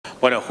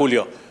Bueno,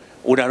 Julio,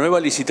 una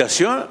nueva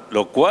licitación,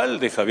 lo cual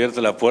deja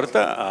abierta la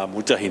puerta a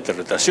muchas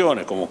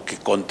interpretaciones, como que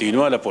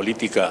continúa la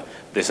política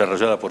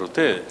desarrollada por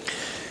ustedes.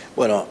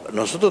 Bueno,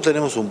 nosotros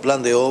tenemos un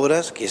plan de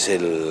obras, que es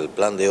el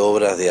plan de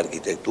obras de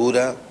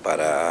arquitectura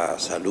para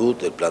salud,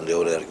 el plan de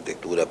obras de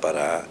arquitectura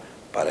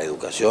para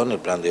educación, el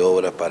plan de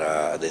obras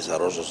para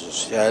desarrollo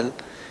social,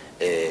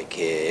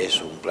 que es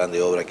un plan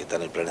de obras que está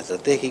en el plan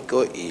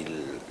estratégico y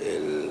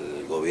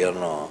el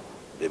gobierno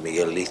de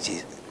Miguel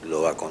Lichi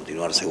lo va a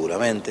continuar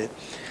seguramente.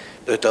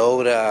 Pero esta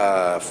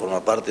obra forma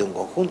parte de un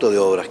conjunto de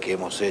obras que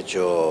hemos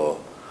hecho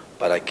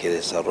para que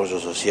Desarrollo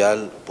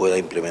Social pueda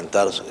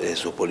implementar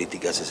sus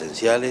políticas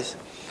esenciales.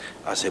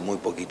 Hace muy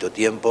poquito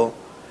tiempo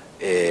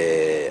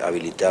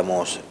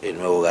habilitamos el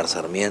nuevo Hogar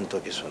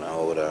Sarmiento, que es una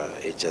obra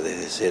hecha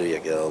desde cero y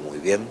ha quedado muy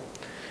bien.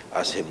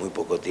 Hace muy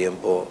poco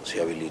tiempo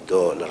se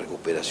habilitó la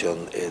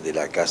recuperación de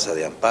la Casa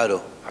de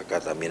Amparo, acá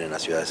también en la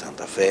ciudad de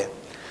Santa Fe.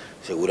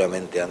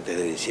 Seguramente antes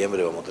de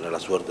diciembre vamos a tener la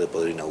suerte de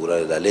poder inaugurar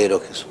el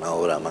Alero, que es una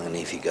obra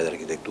magnífica de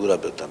arquitectura,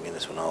 pero también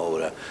es una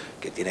obra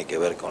que tiene que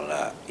ver con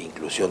la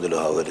inclusión de los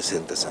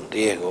adolescentes en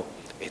riesgo.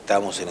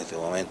 Estamos en este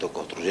momento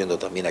construyendo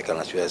también acá en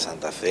la ciudad de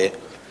Santa Fe,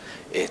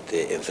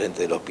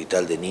 enfrente del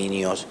Hospital de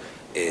Niños,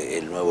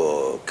 el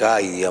nuevo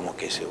CAI, digamos,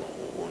 que es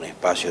un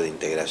espacio de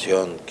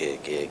integración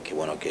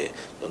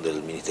donde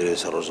el Ministerio de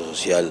Desarrollo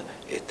Social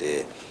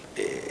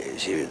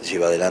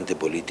lleva adelante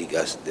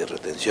políticas de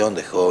retención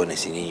de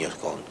jóvenes y niños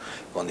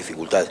con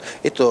dificultades.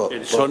 Esto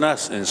en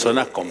zonas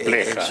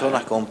complejas. En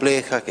zonas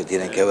complejas que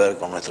tienen que ver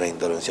con nuestra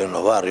intervención en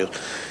los barrios,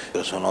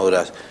 pero son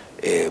obras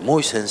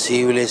muy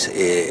sensibles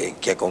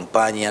que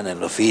acompañan en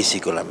lo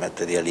físico, en la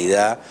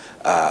materialidad,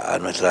 a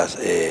nuestras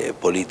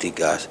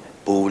políticas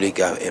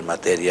públicas en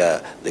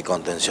materia de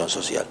contención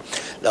social.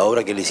 La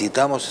obra que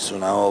licitamos es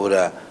una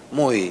obra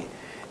muy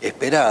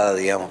esperada,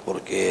 digamos,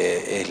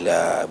 porque es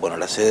la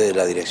sede de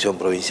la Dirección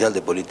Provincial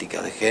de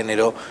Políticas de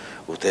Género.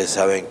 Ustedes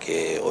saben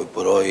que hoy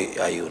por hoy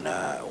hay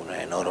una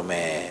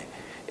enorme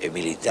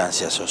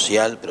militancia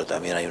social, pero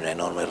también hay una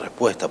enorme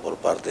respuesta por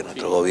parte de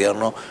nuestro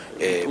gobierno.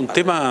 Un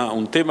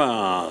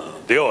tema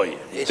de hoy.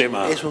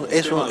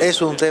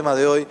 Es un tema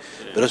de hoy,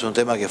 pero es un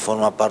tema que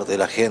forma parte de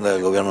la agenda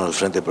del gobierno del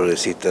Frente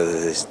Progresista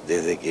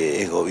desde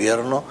que es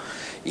gobierno.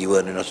 Y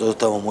bueno, nosotros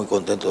estamos muy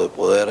contentos de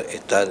poder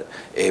estar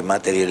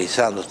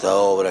materializando esta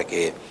obra,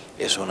 que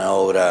es una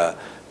obra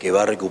que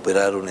va a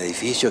recuperar un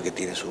edificio que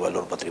tiene su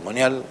valor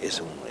patrimonial.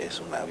 Es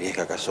una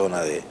vieja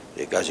casona de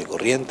calle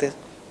Corrientes,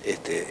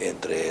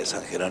 entre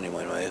San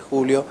Jerónimo y 9 de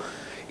Julio,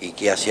 y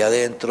que hacia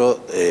adentro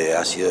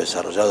ha sido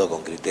desarrollado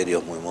con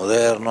criterios muy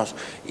modernos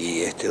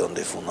y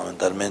donde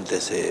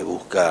fundamentalmente se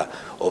busca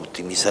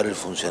optimizar el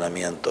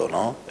funcionamiento,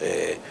 ¿no?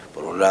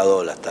 Por un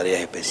lado las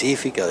tareas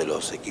específicas de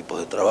los equipos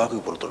de trabajo y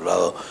por otro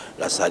lado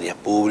las áreas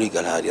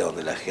públicas, las áreas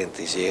donde la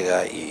gente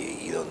llega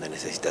y donde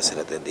necesita ser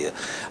atendida.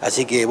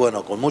 Así que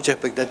bueno, con mucha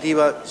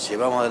expectativa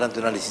llevamos adelante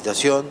una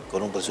licitación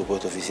con un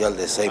presupuesto oficial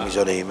de 6,5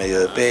 millones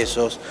de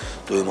pesos,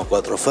 tuvimos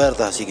 4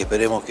 ofertas, así que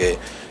esperemos que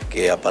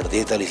a partir de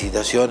esta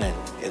licitación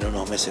en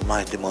unos meses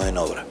más estemos en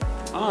obra.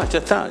 Ah, ya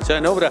está, ya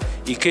en obra.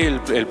 ¿Y qué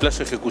el plazo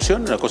de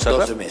ejecución? ¿Una cosa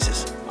 12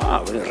 meses.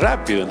 Ah,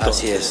 rápido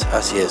entonces.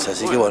 Así es,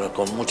 así que bueno,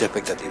 con mucha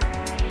expectativa.